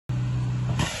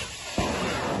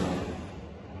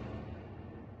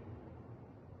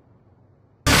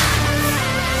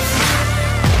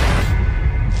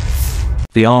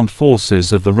The armed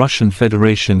forces of the Russian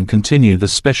Federation continue the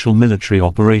special military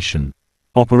operation.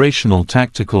 Operational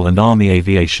tactical and army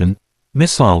aviation,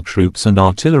 missile troops and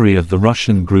artillery of the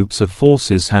Russian groups of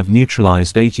forces have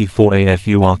neutralized 84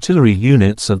 AFU artillery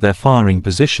units at their firing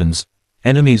positions,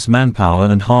 enemy's manpower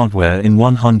and hardware in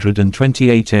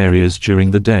 128 areas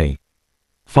during the day.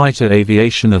 Fighter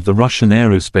aviation of the Russian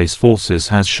aerospace forces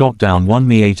has shot down one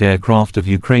Mi-8 aircraft of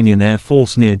Ukrainian Air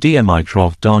Force near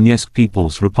Dmitrov, Donetsk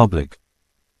People's Republic.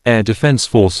 Air Defense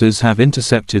Forces have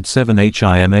intercepted 7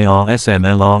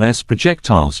 HIMARS/MLRS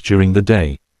projectiles during the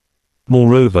day.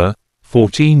 Moreover,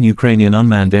 14 Ukrainian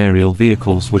unmanned aerial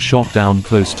vehicles were shot down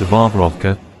close to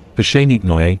Varvarovka,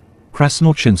 Pshenichnoye,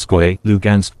 Krasnochinskoye,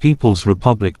 Lugansk People's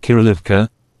Republic, Kirilivka,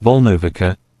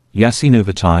 Volnovika,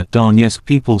 Yasinovitaya, Donetsk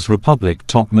People's Republic,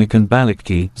 Tokmak and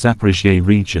Balikki, Zaporizhzhia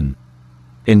region.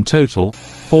 In total,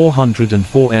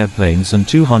 404 airplanes and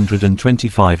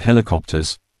 225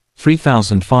 helicopters,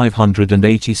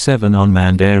 3,587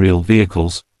 unmanned aerial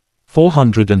vehicles,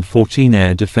 414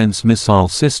 air defense missile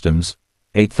systems,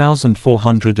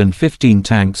 8,415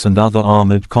 tanks and other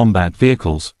armored combat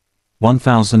vehicles,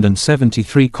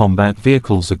 1,073 combat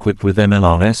vehicles equipped with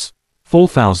MLRS,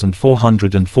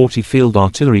 4,440 field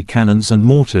artillery cannons and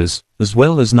mortars, as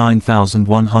well as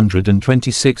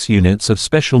 9,126 units of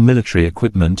special military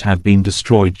equipment have been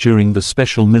destroyed during the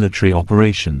special military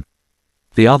operation.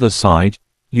 The other side,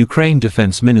 Ukraine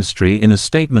Defense Ministry in a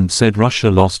statement said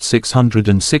Russia lost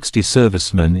 660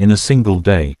 servicemen in a single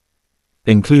day,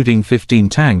 including 15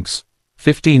 tanks,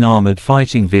 15 armored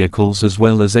fighting vehicles as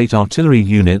well as 8 artillery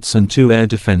units and 2 air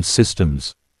defense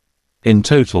systems. In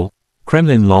total,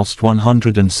 Kremlin lost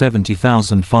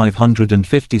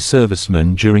 170,550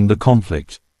 servicemen during the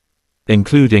conflict,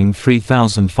 including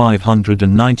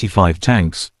 3,595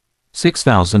 tanks,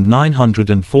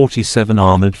 6,947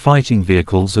 armored fighting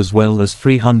vehicles as well as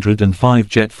 305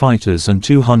 jet fighters and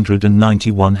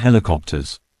 291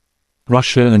 helicopters.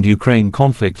 Russia and Ukraine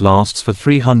conflict lasts for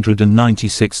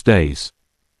 396 days.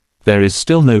 There is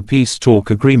still no peace talk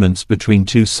agreements between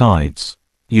two sides.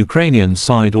 Ukrainian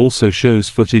side also shows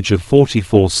footage of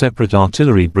 44 separate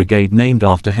artillery brigade named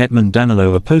after Hetman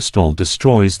Danilo Apostol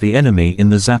destroys the enemy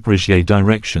in the Zaporizhzhia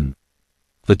direction.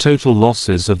 The total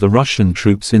losses of the Russian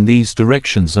troops in these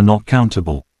directions are not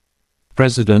countable.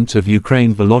 President of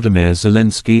Ukraine Volodymyr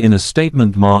Zelensky in a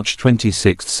statement March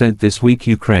 26 said this week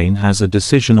Ukraine has a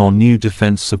decision on new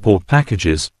defense support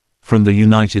packages from the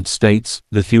United States,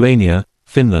 Lithuania,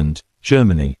 Finland,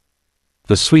 Germany.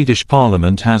 The Swedish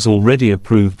parliament has already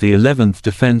approved the 11th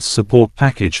defense support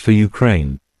package for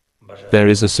Ukraine. There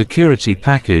is a security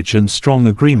package and strong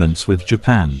agreements with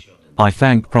Japan. I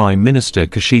thank Prime Minister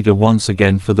Kishida once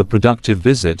again for the productive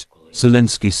visit,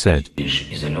 Zelensky said.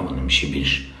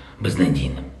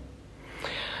 Безнадійним.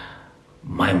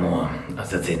 Маємо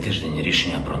за цей тиждень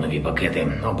рішення про нові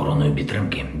пакети оборонної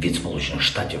підтримки від Сполучених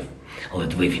Штатів,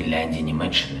 Литви, Фінляндії,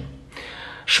 Німеччини.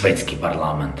 Шведський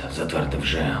парламент затвердив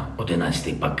вже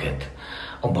 11-й пакет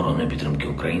оборонної підтримки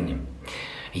України.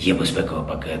 Є безпековий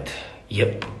пакет,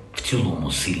 є в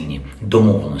цілому сильні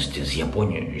домовленості з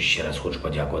Японією. Ще раз хочу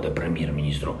подякувати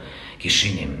прем'єр-міністру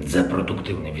Кішині за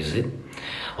продуктивний візит.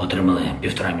 Отримали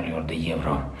 1,5 мільярда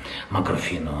євро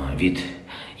макрофіну від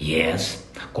ЄС.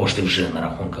 Кошти вже на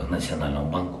рахунках Національного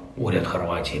банку. Уряд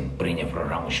Хорватії прийняв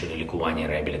програму щодо лікування і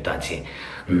реабілітації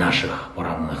наших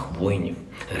поранених воїнів.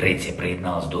 Греція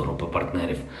приєдналась до групи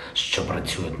партнерів, що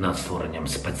працюють над створенням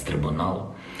спецтрибуналу.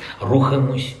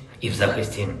 Рухаємось і в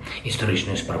захисті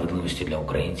історичної справедливості для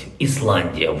українців.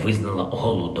 Ісландія визнала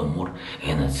голодомор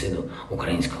геноциду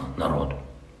українського народу.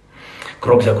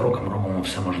 Крок за кроком робимо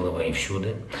все можливе і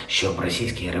всюди, щоб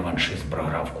російський реваншизм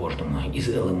програв в кожному із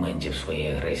елементів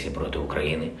своєї агресії проти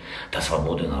України та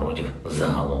свободи народів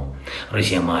загалом.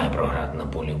 Росія має програти на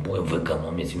полі бою в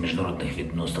економіці, міжнародних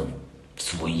відносинах, в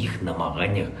своїх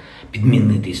намаганнях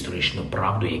підмінити історичну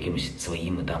правду якимись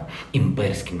своїми там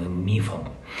імперськими міфами.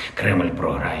 Кремль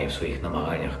програє в своїх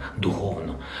намаганнях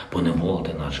духовно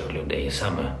поневолити наших людей. І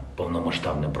саме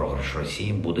повномасштабний програш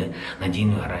Росії буде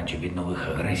надійною гарантією від нових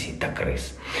агресій та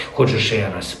криз. Хочу ще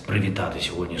раз привітати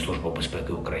сьогодні Службу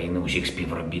безпеки України, усіх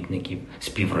співробітників,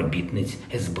 співробітниць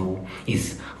СБУ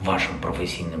із вашим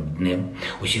професійним днем.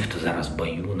 Усіх, хто зараз в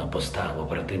бою, на постах, в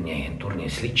оперативній, агентурній,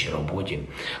 слідчій роботі,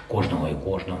 кожного і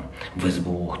кожного в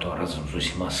СБУ, хто разом з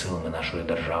усіма силами нашої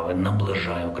держави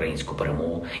наближає українську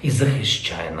перемогу і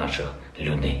захищає наших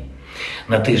людей.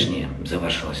 На тижні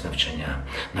завершилось навчання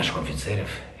наших офіцерів,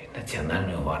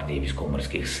 Національної гвардії,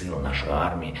 військово-морських сил, нашої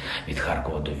армії, від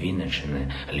Харкова до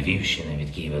Вінниччини, Львівщини, від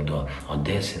Києва до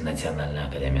Одеси, Національна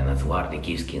академія Нацгвардії,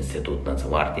 Київський інститут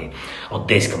Нацгвардії,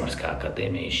 Одеська морська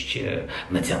академія, і ще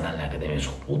Національна академія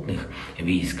сухопутних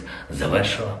військ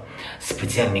завершила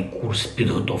спеціальний курс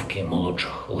підготовки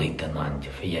молодших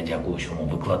лейтенантів. Я дякую всьому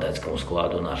викладацькому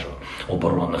складу наших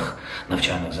оборонних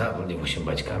навчальних закладів, усім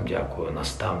батькам дякую,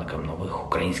 наставникам нових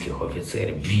українських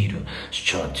офіцерів. Вірю,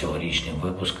 що цьогорічний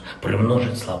випуск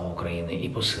примножить славу України і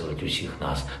посилить усіх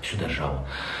нас, всю державу.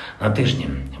 На тижні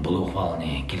були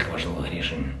ухвалені кілька важливих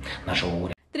рішень нашого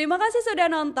уряду. Terima kasih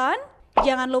sudah nonton.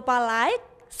 Jangan lupa like,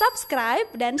 subscribe,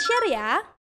 dan share ya.